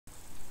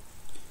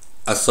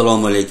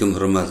Assalomu alaykum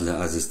hurmatli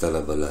aziz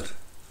talabalar.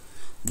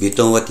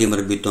 Beton va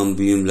temirbeton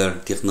buyumlar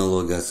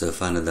texnologiyasi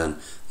fanidan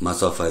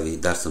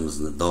masofaviy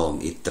darsimizni davom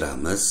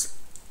ettiramiz.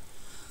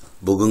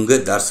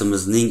 Bugungi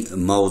darsimizning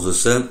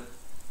mavzusi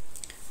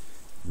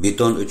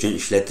beton uchun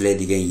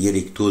ishlatiladigan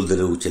yirik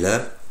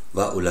to'ldiruvchilar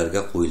va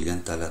ularga qo'yilgan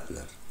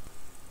talablar.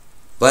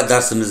 Va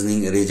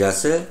darsimizning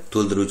rejasi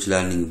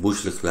to'ldiruvchilarning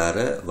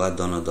bo'shliqlari va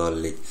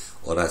donadorlik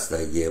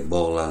orasidagi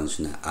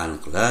bog'lanishni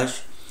aniqlash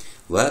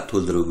va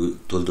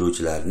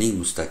to'ldiruvchilarning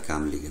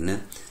mustahkamligini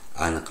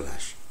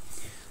aniqlash.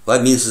 Va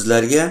men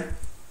sizlarga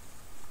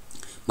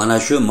mana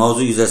shu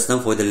mavzu yuzasidan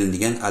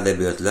foydalanadigan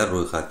adabiyotlar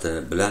ro'yxati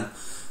bilan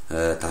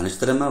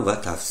tanishtiraman va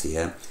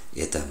tavsiya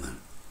etaman.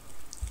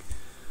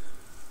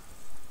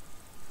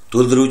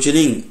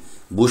 To'ldiruvchining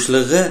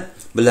bo'shlig'i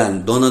bilan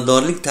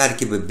donadorlik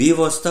tarkibi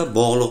bevosita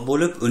bog'liq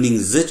bo'lib, uning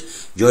zich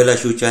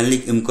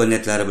joylashuvchanlik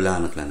imkoniyatlari bilan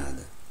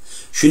aniqlanadi.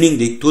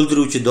 Shuningdek,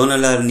 to'ldiruvchi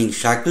donalarining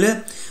shakli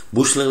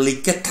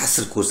bo'shliqlikka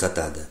ta'sir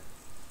ko'rsatadi.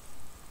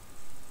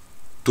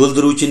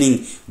 To'ldiruvchining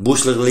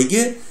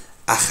bo'shliqligi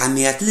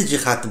ahamiyatli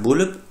jihati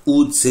bo'lib, u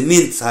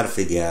sement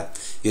sarfiga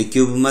yoki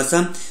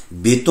bo'lmasam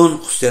beton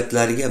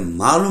xususiyatlariga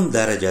ma'lum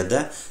darajada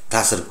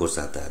ta'sir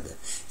ko'rsatadi.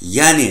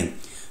 Ya'ni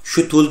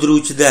shu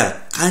to'ldiruvchida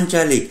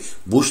qanchalik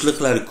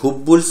bo'shliqlar ko'p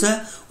bo'lsa,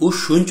 u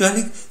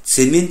shunchalik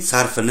sement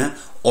sarfini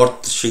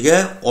ortishiga,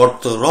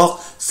 ortiqroq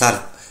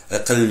sarf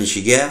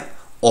qilinishiga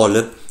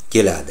olib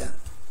keladi.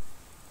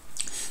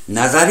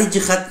 Nazariy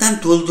jihatdan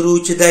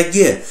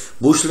to'ldiruvchidagi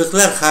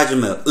bo'shliqlar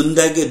hajmi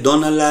undagi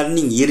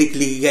donalarning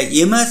yirikligiga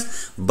emas,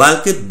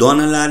 balki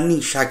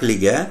donalarning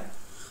shakliga,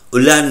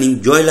 ularning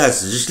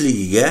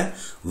joylashishligiga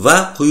va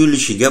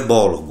quyilishiga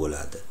bog'liq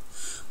bo'ladi.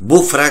 Bu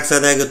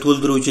fraksiyadagi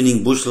to'ldiruvchining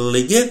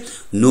bo'shliqligi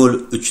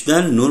 0,3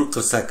 dan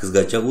 0,48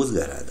 gacha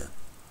o'zgaradi.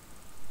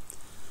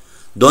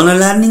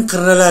 Donalarning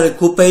qirralari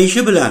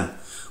ko'payishi bilan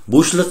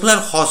bo'shliqlar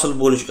hosil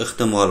bo'lish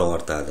ehtimoli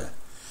ortadi.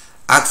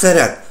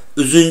 Aksariyat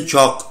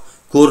uzunchoq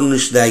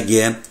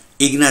ko'rinishdagi,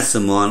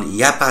 ignasimon,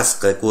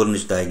 yapasqi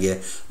ko'rinishdagi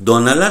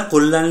donalar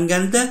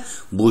qo'llanilganda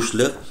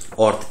bo'shliq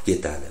ortib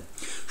ketadi.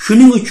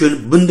 Shuning uchun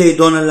bunday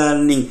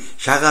donalarning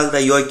shag'alda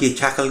yoki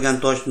chaqilgan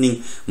toshning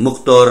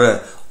miqdori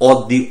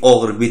oddiy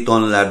og'ir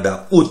betonlarda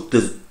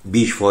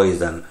 35%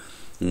 dan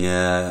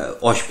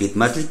oshib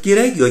ketmaslik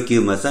kerak, yoki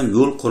bo'lmasam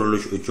yo'l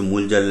qurilish uchun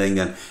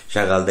mo'ljallangan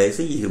shag'alda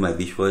esa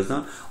 25%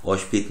 dan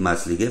oshib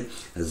ketmasligi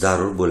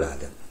zarur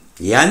bo'ladi.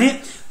 Ya'ni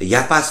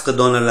yapasqi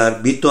donalar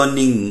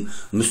betonning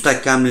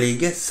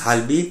mustahkamligiga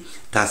salbiy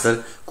ta'sir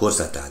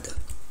ko'rsatadi.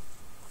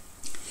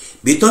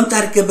 Beton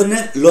tarkibini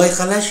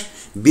loyihalash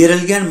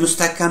berilgan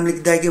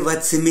mustahkamlikdagi va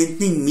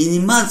sementning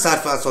minimal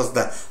sarfi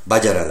asosida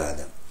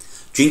bajariladi.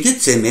 Chunki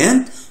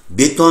sement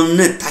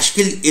betonni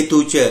tashkil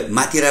etuvchi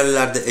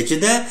materiallarning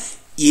ichida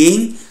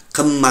eng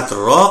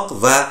qimmatroq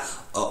va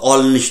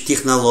olinish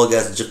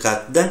texnologiyasi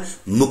jihatidan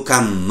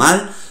mukammal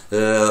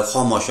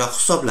xomashyo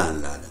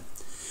hisoblanadi.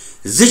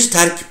 Zich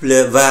tarkibli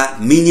va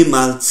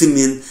minimal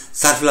sement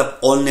sarflab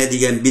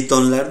olinadigan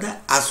betonlarda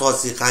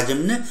asosiy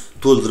hajmni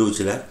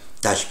to'ldiruvchilar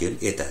tashkil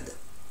etadi.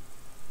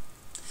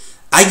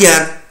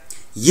 Agar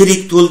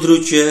yirik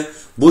to'ldiruvchi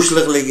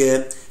bo'shliqligi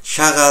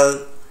shag'al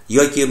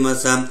yoki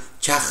bo'lmasam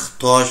chax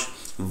tosh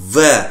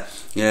va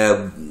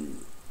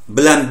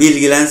bilan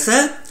belgilansa,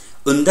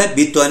 unda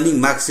betonning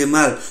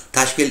maksimal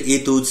tashkil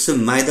etuvchisi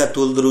mayda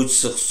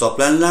to'ldiruvchisi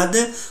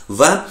hisoblanadi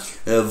va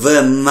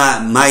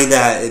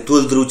mayda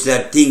to'ldiruvchilar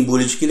teng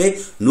bo'lishi kerak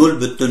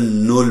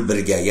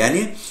 0,01 ga,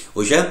 ya'ni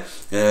o'sha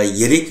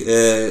yirik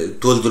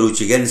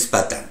to'ldiruvchiga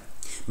nisbatan.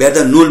 Bu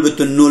yerda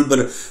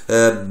 0,01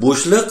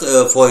 bo'shliq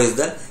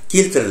foizda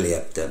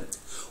keltirilyapti.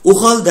 U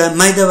holda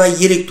mayda va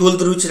yirik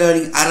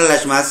to'ldiruvchilarning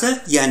aralashmasi,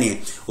 ya'ni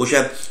o'sha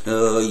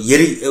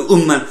yirik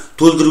umuman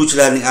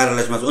to'ldiruvchilarning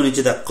aralashmasi, uning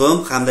ichida qum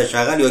hamda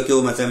shag'al yoki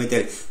bo'lmasa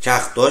metall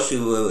chax tosh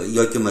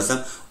yoki bo'lmasa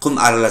qum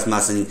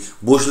aralashmasining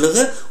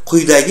bo'shlig'i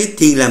quyidagi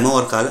tenglama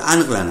orqali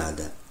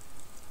aniqlanadi.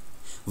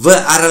 Va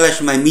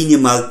aralashma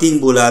minimal teng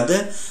bo'ladi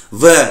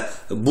va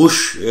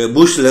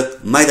bo'shliq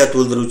mayda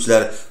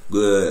to'ldiruvchilar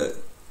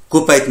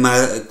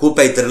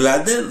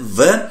ko'paytiriladi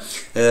va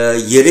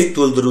yirik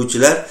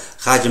to'ldiruvchilar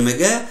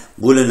hajmiga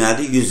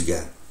bo'linadi 100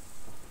 ga.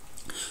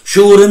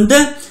 Shu o'rinda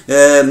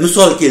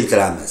misol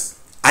keltiramiz.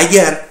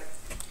 Agar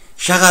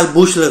shag'al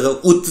bo'shlig'i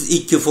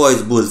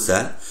 32% bo'lsa,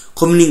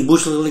 qumning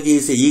bo'shliqligi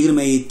esa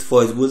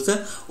 27% bo'lsa,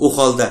 u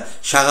holda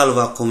shag'al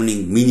va qumning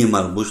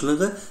minimal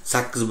bo'shlig'i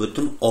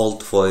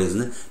 8,6%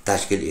 ni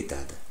tashkil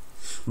etadi.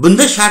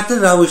 Bunda shartli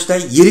ravishda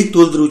yirik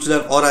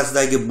to'ldiruvchilar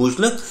orasidagi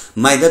bo'shliq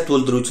mayda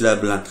to'ldiruvchilar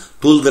bilan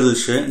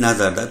to'ldirilishi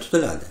nazarda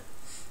tutiladi.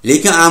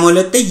 Lekin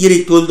amaliyotda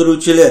yirik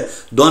to'ldiruvchilar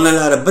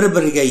donalari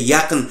bir-biriga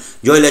yaqin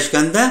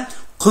joylashganda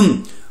qum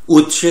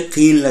o'tishi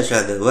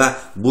qiyinlashadi va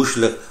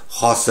bo'shliq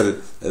hosil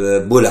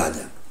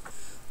bo'ladi.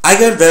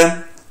 Agarda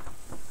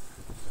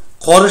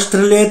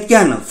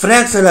qorishtirilayotgan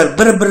fraksiyalar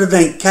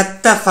bir-biridan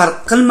katta farq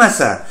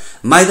qilmasa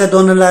mayda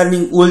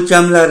donalarning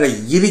o'lchamlari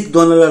yirik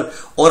donalar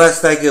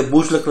orasidagi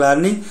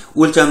bo'shliqlarning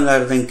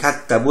o'lchamlaridan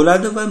katta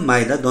bo'ladi va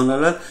mayda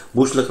donalar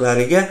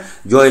bo'shliqlariga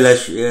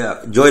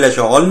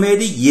joylasha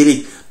olmaydi.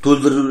 Yirik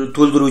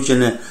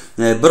to'ldiruvchini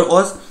bir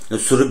oz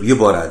surib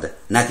yuboradi.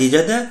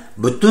 Natijada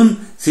butun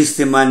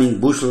sistemaning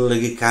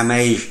bo'shliqligi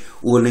kamayish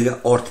o'rniga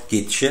ortib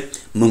ketishi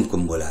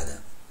mumkin bo'ladi.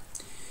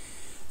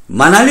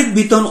 Manalik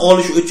beton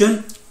olish uchun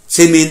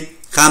sement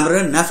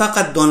xamiri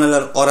nafaqat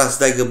donalar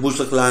orasidagi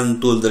bo'shliqlarni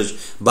to'ldirish,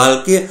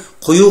 balki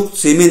quyuq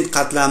sement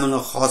qatlamini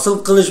hosil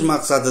qilish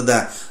maqsadida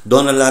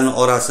donalarning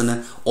orasini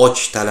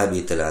ochish talab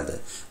etiladi.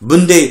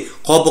 Bunday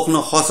qobiqni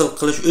hosil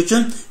qilish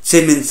uchun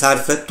sement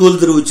sarfi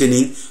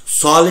to'ldiruvchining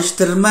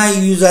solishtirma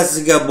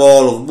yuzasiga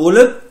bog'liq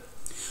bo'lib,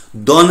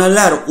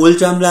 donalar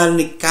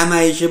o'lchamlarining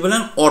kamayishi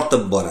bilan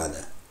ortib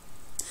boradi.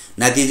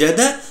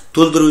 Natijada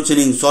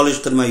to'ldiruvchining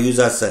solishtirma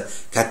yuzasi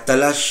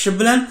kattalashishi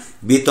bilan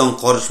beton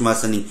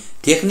qorishmasining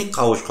texnik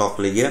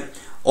qovushqoqligi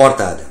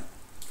ortadi.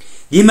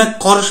 Demak,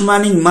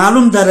 qorishmaning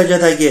ma'lum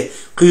darajadagi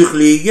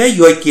quyuqligiga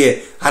yoki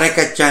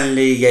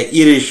harakatchanligiga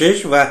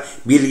erishish va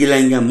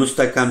belgilangan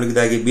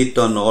mustahkamlikdagi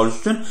betonni olish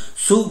uchun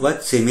suv va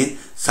sement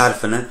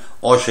sarfini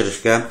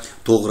oshirishga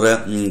to'g'ri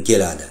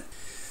keladi.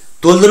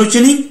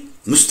 To'ldiruvchining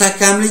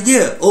mustahkamligi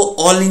u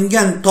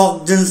olingan tog'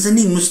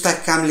 jinsining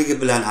mustahkamligi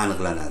bilan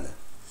aniqlanadi.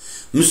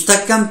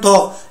 Mustahkam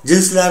tog'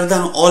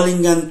 jinslaridan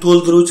olingan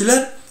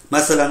to'ldiruvchilar,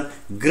 masalan,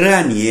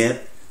 granit,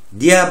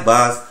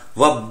 diabaz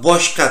va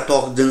boshqa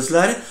tog'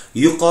 jinslari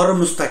yuqori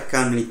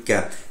mustahkamlikka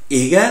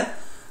ega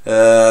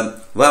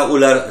va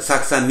ular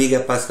 80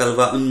 megapaskal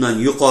va undan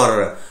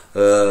yuqori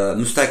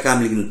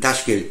mustahkamlikni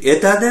tashkil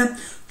etadi.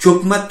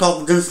 Cho'kma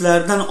tog'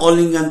 jinslaridan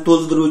olingan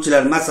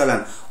to'ldiruvchilar,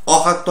 masalan,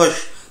 ohak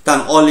toshdan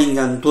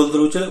olingan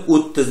to'ldiruvchilar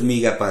 30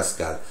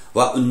 megapaskal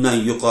va undan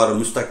yuqori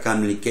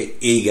mustahkamlikka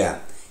ega.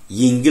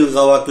 Yengil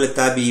g'avaqli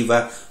tabiiy va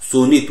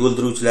sun'iy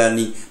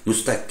to'ldiruvchilarning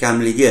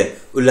mustahkamligi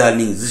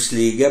ularning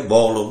zichliligiga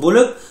bog'liq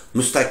bo'lib,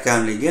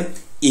 mustahkamligi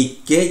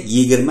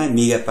 2-20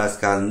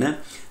 megapaskalni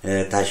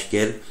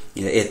tashkil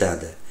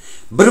etadi.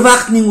 Bir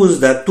vaqtning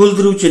o'zida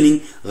to'ldiruvchining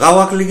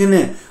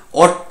g'avaqligini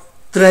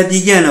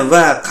orttiradigan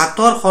va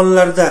qator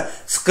hollarda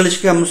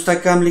siqilishga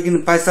mustahkamligini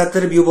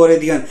pasaytirib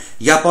yuboradigan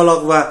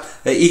yapaloq va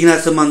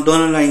ignasimon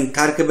donalarning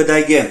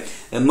tarkibidagi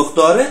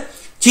miqdori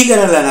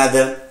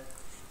chegaralanadi.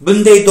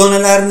 Bunday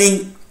donalarning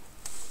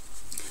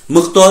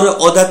miqdori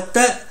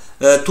odatda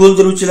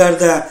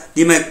to'ldiruvchilarda,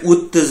 demak,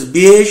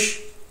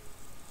 35,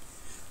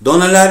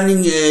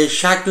 donalarning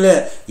shakli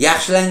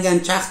yaxshilangan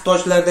chax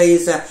toshlarda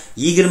esa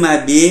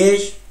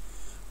 25,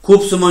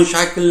 ko'psimon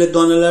shaklli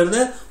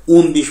donalarda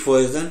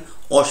 15% dan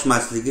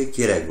oshmasligi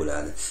kerak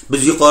bo'ladi.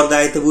 Biz yuqorida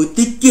aytib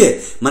o'tdikki,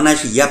 mana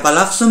shu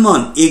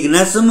yapaloqsimon,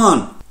 ignasimon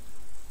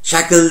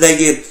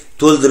shakldagi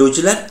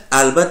to'ldiruvchilar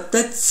albatta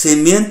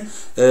sement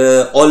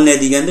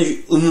olinadigan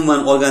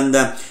umuman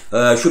olganda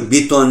shu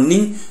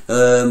betonning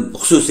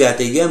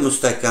xususiyatiga,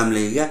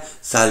 mustahkamligiga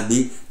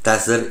salbiy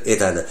ta'sir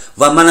etadi.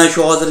 Va mana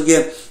shu hozirgi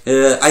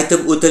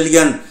aytib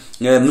o'tilgan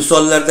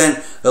misollardan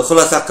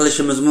xulosa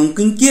qilishimiz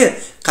mumkinki,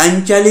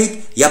 qanchalik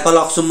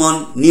yapaloqsimon,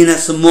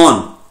 ninasimon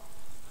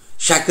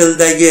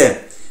shakldagi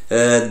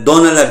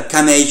donalar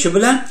kamayishi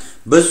bilan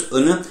biz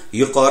uni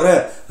yuqori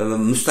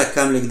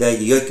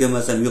mustahkamlikdagi yoki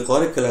masalan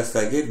yuqori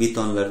klassdagi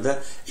betonlarda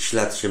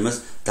ishlatishimiz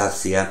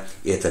tavsiya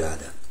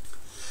etiladi.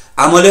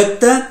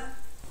 Amaliyotda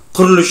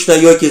qurilishda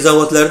yoki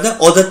zavodlarda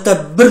odatda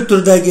bir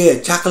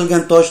turdagi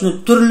chaqilgan toshni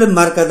turli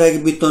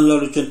markadagi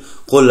betonlar uchun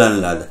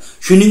qo'llaniladi.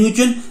 Shuning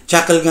uchun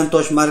chaqilgan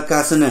tosh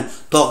markasini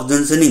tog'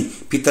 jinsining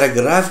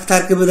petrografik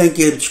tarkibidan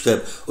kelib chiqib,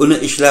 uni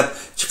ishlab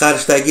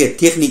chiqarishdagi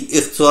texnik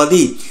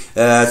iqtisodiy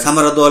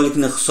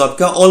samaradorlikni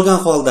hisobga olgan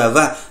holda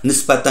va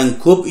nisbatan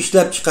ko'p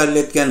ishlab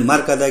chiqarilayotgan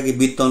markadagi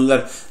betonlar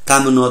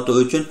ta'minoti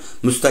uchun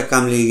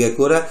mustahkamligiga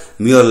ko'ra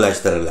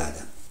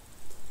me'yorlashtiriladi.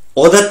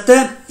 Odatda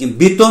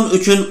beton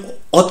uchun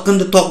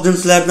otqindi tog'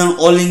 jinslaridan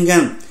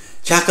olingan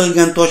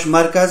chaqilgan tosh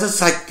markasi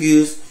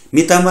 800,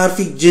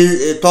 metamorfik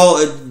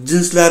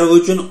jinslari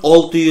uchun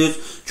 600,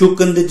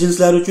 cho'kindi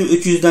jinslari uchun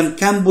 300 dan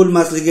kam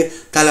bo'lmasligi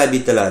talab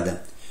etiladi.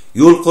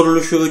 Yo'l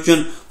qurilishi uchun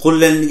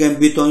qo'llanilgan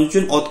beton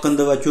uchun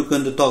otqindi va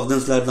cho'kindi tog'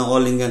 jinslaridan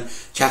olingan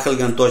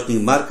chaqilgan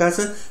toshning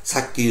markasi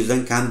 800 dan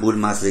kam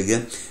bo'lmasligi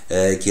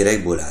kerak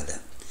bo'ladi.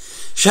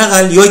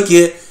 Shag'al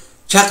yoki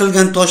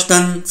chaqilgan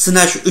toshdan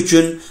sinash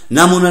uchun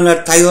namunalar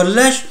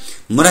tayyorlash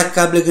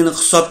murakkabligini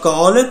hisobga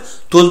olib,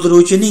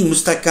 to'ldiruvchining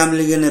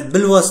mustahkamligini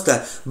bilvosita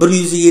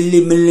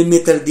 150 mm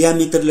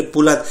diametrli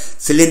po'lat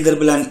silindr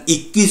bilan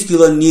 200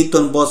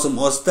 kN bosim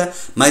ostida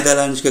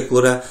maydalanishga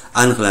ko'ra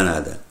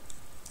aniqlanadi.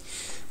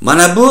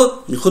 Mana bu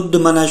xuddi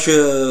mana shu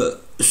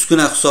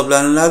uskuna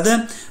hisoblaniladi.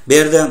 Bu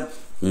yerda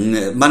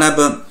mana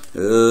bu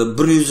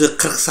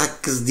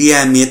 148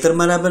 diametr,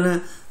 mana buni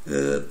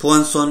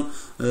Poinson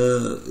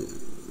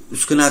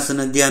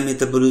uskunasini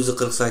diametri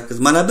 148.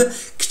 Mana bu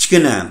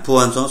kichkina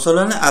Poinson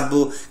hisoblanadi.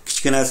 Bu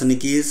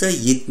kichkinasiniki esa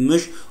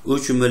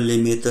 73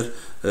 mm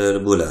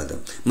bo'ladi.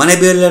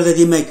 Mana bu yerlarda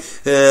demak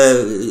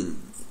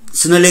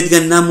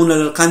sinaladigan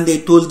namunalar qanday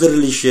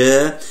to'ldirilishi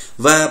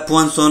va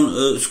puanson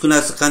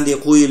uskunasi qanday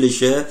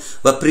qo'yilishi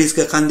va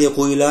preska qanday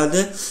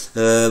qo'yiladi,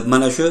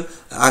 mana shu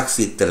aks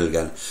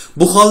ettirilgan.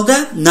 Bu holda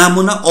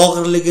namuna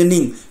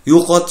og'irligining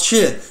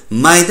yo'qotishi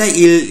mayda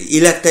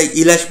ilakda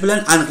ilash bilan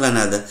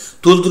aniqlanadi.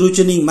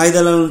 To'ldiruvchining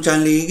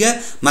maydalanuvchanligiga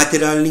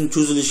materialning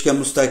cho'zilishiga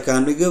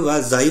mustahkamligi va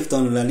zaif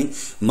donalarning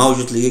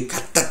mavjudligi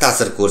katta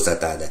ta'sir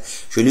ko'rsatadi.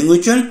 Shuning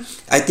uchun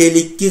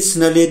aytaylikki,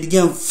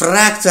 sinaladigan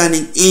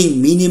fraksiyaning eng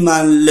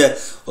minimalli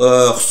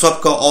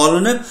hisobga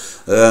olinib,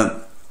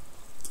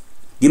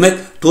 demak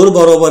 4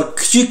 barobar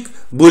kichik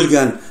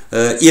bo'lgan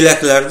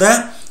ilaklarda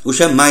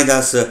o'sha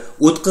maydasi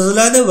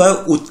o'tkaziladi va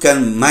o'tgan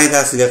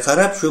maydasiga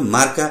qarab shu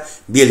marka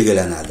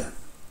belgilanadi.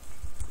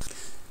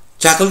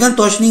 Chaqilgan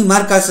toshning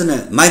markasini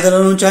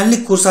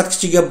maydalanuvchanlik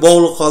ko'rsatkichiga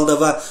bog'liq holda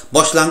va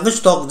boshlang'ich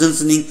tog'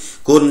 jinsining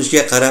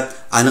ko'rinishiga qarab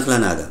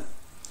aniqlanadi.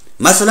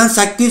 Masalan,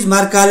 800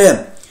 markali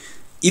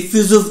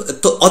iffuziv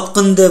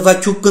otqindi va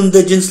cho'qqindi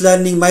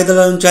jinslarining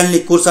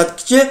maydalanuvchanlik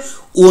ko'rsatkichi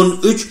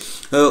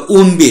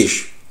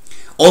 13-15.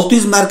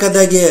 600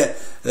 markadagi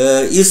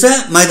esa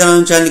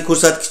maydalanuvchanlik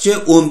ko'rsatkichi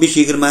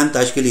 15-20 ni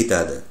tashkil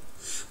etadi.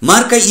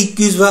 Marka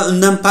 200 va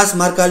undan past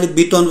markali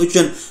beton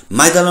uchun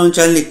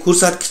maydalanuvchanlik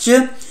ko'rsatkichi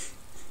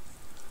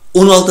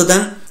 16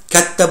 dan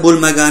katta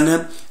bo'lmagani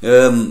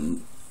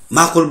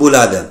ma'qul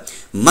bo'ladi.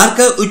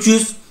 Marka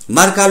 300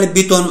 markali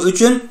beton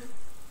uchun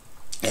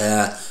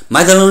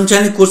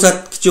maydalanuvchanlik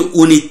ko'rsatkichi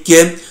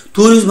 12,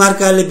 400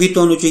 markali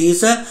beton uchun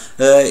esa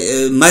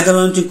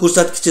maydalanuvchanlik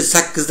ko'rsatkichi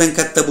 8 dan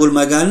katta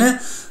bo'lmagani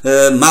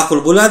ma'qul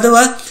bo'ladi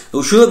va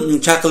shu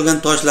chaqilgan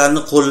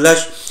toshlarni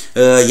qo'llash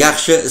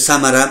yaxshi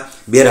samara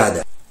beradi.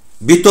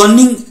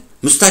 Betonning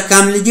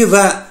mustahkamligi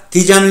va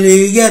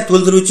tejamligiga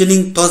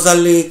to'ldiruvchining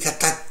tozaligi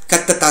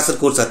katta ta'sir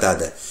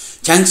ko'rsatadi.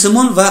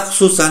 Changsimon va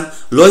xususan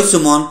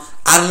loysimon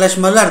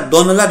aralashmalar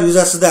donalar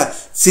yuzasida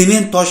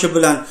sement toshi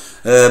bilan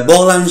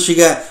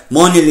bog'lanishiga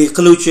monelik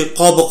qiluvchi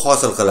qobiq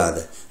hosil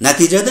qiladi.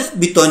 Natijada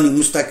betonning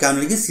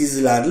mustahkamligi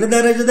sezilarli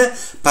darajada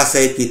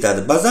pasayib ketadi.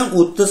 Ba'zan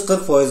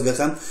 30-40% ga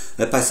ham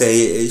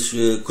pasayish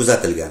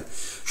kuzatilgan.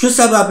 Shu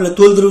sababli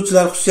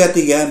to'ldiruvchilar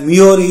xususiyatiga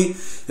me'yoriy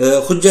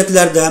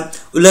hujjatlarda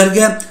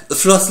ularga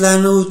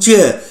ifloslanuvchi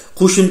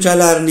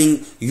qo'shimchalarning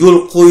yo'l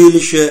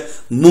qo'yilishi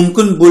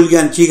mumkin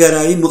bo'lgan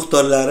chegaraviy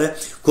miqdorlari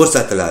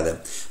ko'rsatiladi.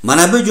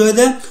 Mana bu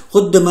joyda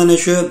xuddi mana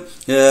shu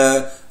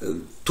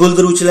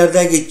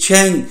to'ldiruvchilardagi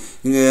chang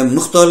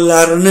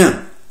miqdorlarini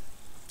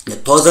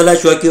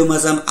tozalash yoki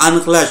bo'lmasam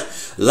aniqlash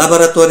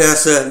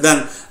laboratoriyasidan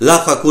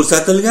lavha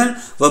ko'rsatilgan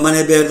va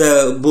mana bu yerda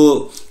bu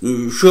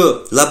shu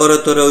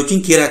laboratoriya uchun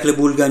kerakli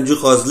bo'lgan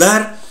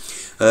jihozlar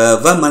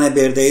va mana bu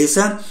yerda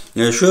esa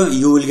shu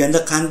yuvilganda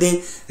qanday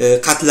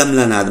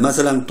qatlamlanadi.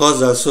 Masalan,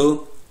 toza suv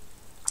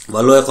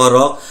va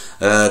loyqaroq,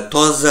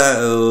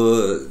 tozalangan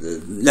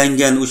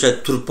o'sha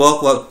turpoq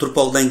va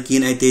turpoqdan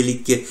keyin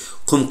aytaylikki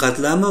qum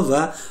qatlami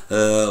va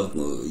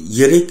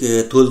yirik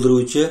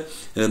to'ldiruvchi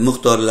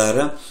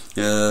miqdorlari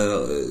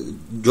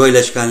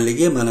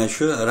joylashganligi mana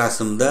shu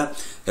rasmda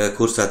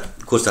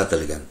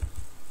ko'rsatilgan.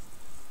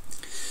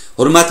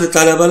 Hurmatli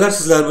talabalar,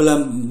 sizlar bilan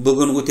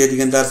bugun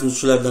o'tadigan darsimiz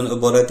shulardan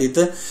iborat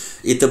edi.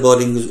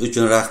 E'tiboringiz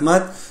uchun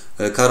rahmat.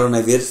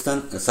 Koronavirusdan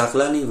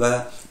saqlaning va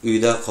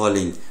uyda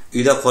qoling.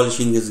 Uyda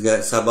qolishingizga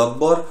sabab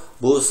bor.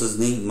 Bu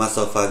sizning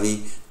masofaviy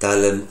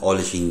ta'lim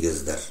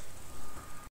olishingizdir.